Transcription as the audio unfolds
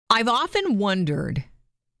I've often wondered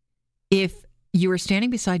if you were standing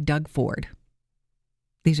beside Doug Ford.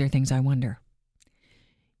 These are things I wonder.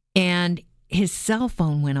 And his cell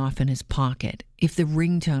phone went off in his pocket, if the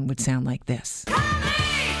ringtone would sound like this.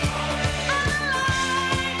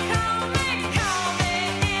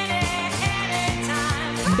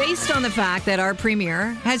 Based on the fact that our premier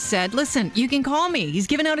has said, listen, you can call me. He's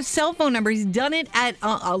given out a cell phone number. He's done it at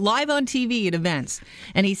live on TV at events.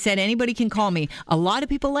 And he said anybody can call me. A lot of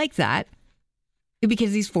people like that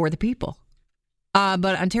because he's for the people.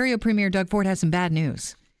 But Ontario Premier Doug Ford has some bad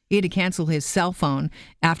news. He had to cancel his cell phone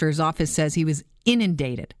after his office says he was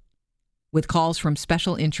inundated with calls from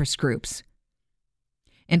special interest groups.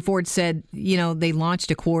 And Ford said, they launched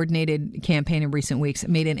a coordinated campaign in recent weeks that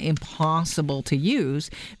made it impossible to use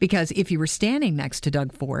because if you were standing next to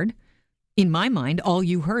Doug Ford, in my mind, all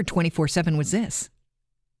you heard 24/7 was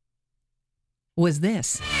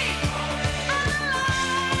this.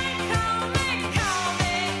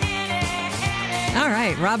 All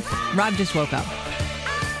right, Rob just woke up.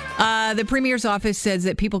 The Premier's office says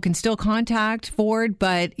that people can still contact Ford,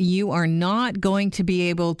 but you are not going to be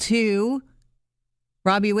able to...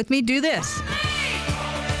 Rob, you with me? Do this.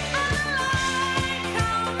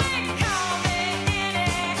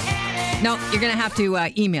 No, you're going to have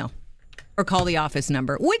to email or call the office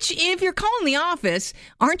number. Which, if you're calling the office,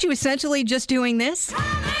 aren't you essentially just doing this?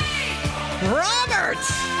 Robert!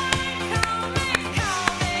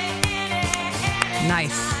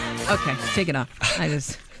 Nice. Okay, take it off.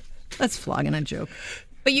 Let's flog in a joke.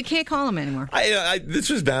 But you can't call him anymore.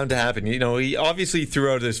 This was bound to happen. He obviously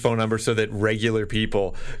threw out his phone number so that regular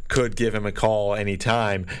people could give him a call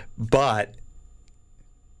anytime. But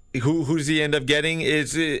who does he end up getting?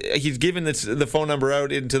 He's given the phone number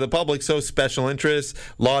out into the public, so special interests,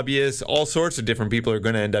 lobbyists, all sorts of different people are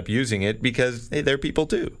going to end up using it because they're people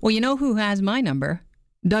too. Well, you know who has my number?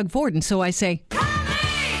 Doug Ford. And so I say...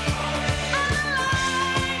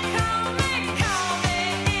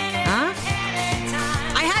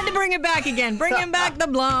 Bring it back again. Bringing back the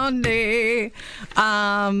blondie.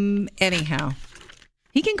 Anyhow,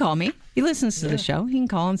 he can call me. He listens to the show. He can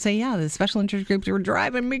call and say, the special interest groups were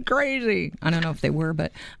driving me crazy. I don't know if they were,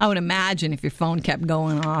 but I would imagine if your phone kept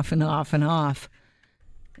going off and off and off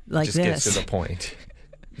like just this. Just gets to the point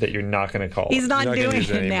that you're not going to call. He's not doing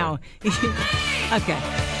it now. Okay.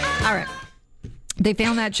 All right. They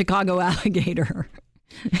found that Chicago alligator,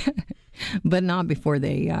 but not before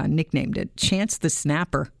they nicknamed it Chance the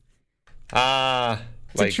Snapper.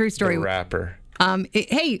 It's a true story. The rapper.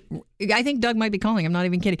 Hey, I think Doug might be calling. I'm not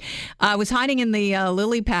even kidding. Was hiding in the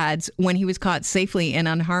lily pads when he was caught safely and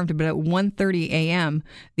unharmed. But at 1:30 a.m.,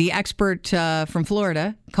 the expert from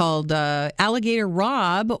Florida called Alligator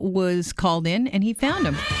Rob was called in, and he found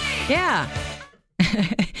him. Yeah.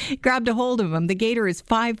 Grabbed a hold of him. The gator is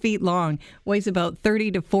 5 feet long, weighs about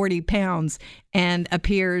 30 to 40 pounds, and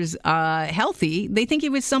appears healthy. They think he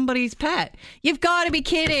was somebody's pet. You've got to be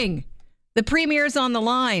kidding. The Premier's on the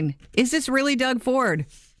line. Is this really Doug Ford?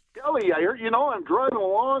 Kelly, I hear, I'm driving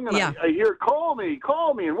along and I hear, call me.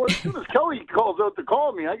 And as soon as Kelly calls out to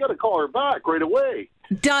call me, I got to call her back right away.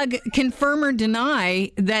 Doug, confirm or deny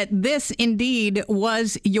that this indeed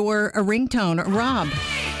was your ringtone, Rob?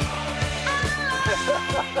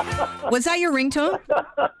 Was that your ringtone?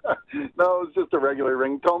 No, it's just a regular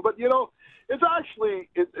ringtone. But, it's actually,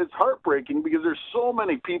 it's heartbreaking because there's so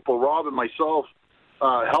many people, Rob and myself,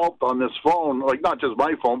 helped on this phone, like not just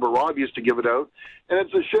my phone, but Rob used to give it out. And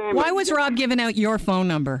it's a shame. Why was Rob giving out your phone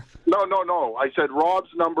number? No. I said Rob's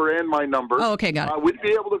number and my number. Oh, okay, got it. We'd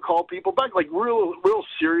be able to call people back, like real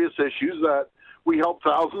serious issues that we helped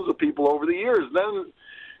thousands of people over the years.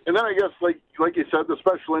 And then I guess, like you said, the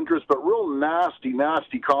special interest, but real nasty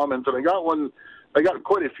comments. And I got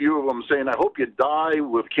quite a few of them saying, I hope you die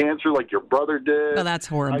with cancer like your brother did. Oh, that's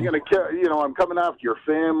horrible. I'm coming after your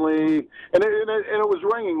family. And it was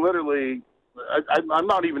ringing literally. I'm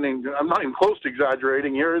not even close to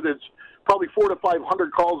exaggerating here. It's probably 400 to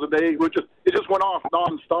 500 calls a day, it just went off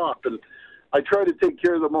nonstop. And I try to take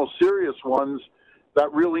care of the most serious ones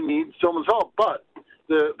that really need someone's help. But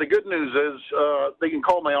the good news is they can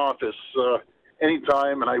call my office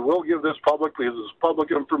anytime, and I will give this publicly. This is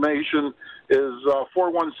public information. Is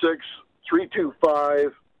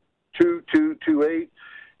 416-325-2228.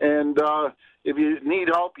 And if you need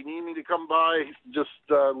help, you need me to come by, just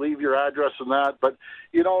leave your address and that. But,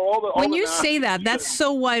 when you say that, that's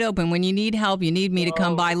so wide open. When you need help, you need me to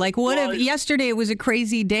come by. Like, what if yesterday it was a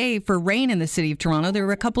crazy day for rain in the city of Toronto? There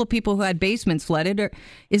were a couple of people who had basements flooded.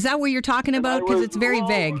 Is that what you're talking about? Because it's very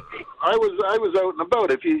vague. I was out and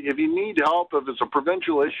about. If you need help, if it's a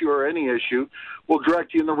provincial issue or any issue, we'll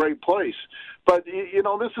direct you in the right place. But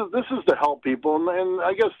this is to help people, and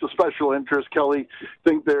I guess the special interest, Kelly,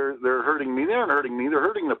 think they're hurting me. They aren't hurting me. They're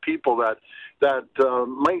hurting the people that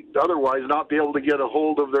might otherwise not be able to get a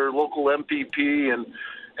hold of their local MPP, and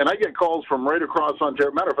I get calls from right across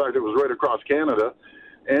Ontario. Matter of fact, it was right across Canada,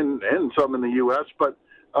 and some in the U.S. But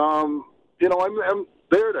I'm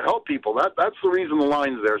there to help people. That's the reason the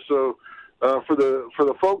line's there. So for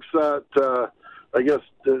the folks that I guess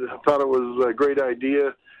thought it was a great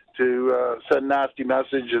idea to send nasty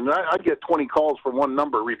message, and I'd get 20 calls from one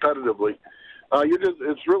number repetitively.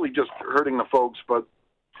 It's really just hurting the folks, but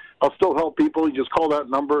I'll still help people. You just call that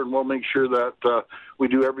number, and we'll make sure that we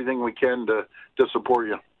do everything we can to support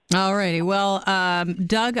you. All righty. Well,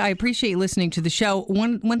 Doug, I appreciate you listening to the show.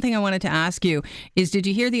 One thing I wanted to ask you is, did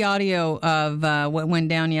you hear the audio of what went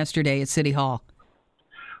down yesterday at City Hall?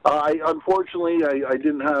 Unfortunately, I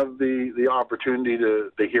didn't have the opportunity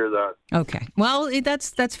to hear that. Okay. Well,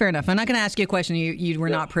 that's fair enough. I'm not going to ask you a question you were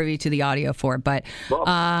not privy to the audio for, but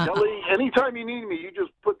Kelly, anytime you need me, you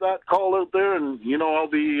just put that call out there, and I'll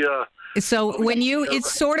be. So when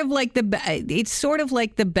it's sort of like the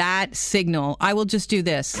bat signal. I will just do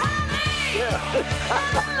this.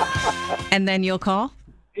 Yeah. And then you'll call?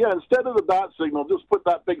 Yeah, instead of the bat signal, just put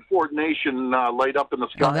that big Ford Nation light up in the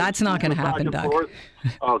sky. Oh, that's not going to happen, Doug.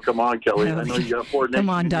 Oh, come on, Kelly. I know you got Ford Nation. Come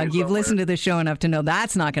on, Doug. You've listened to the show enough to know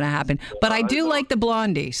that's not going to happen. But I do like the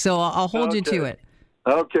Blondie, so I'll hold you to it.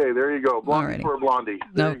 Okay, there you go. Blondie for a Blondie.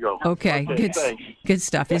 There you go. Okay, good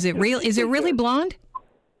stuff. Is it real? Is it really blonde?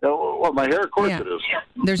 Well, my hair, of course it is.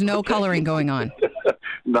 There's no coloring going on.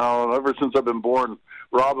 No, ever since I've been born,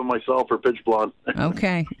 Rob and myself are pitch blonde.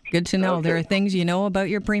 Okay, good to know. Okay. There are things you know about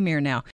your premier now.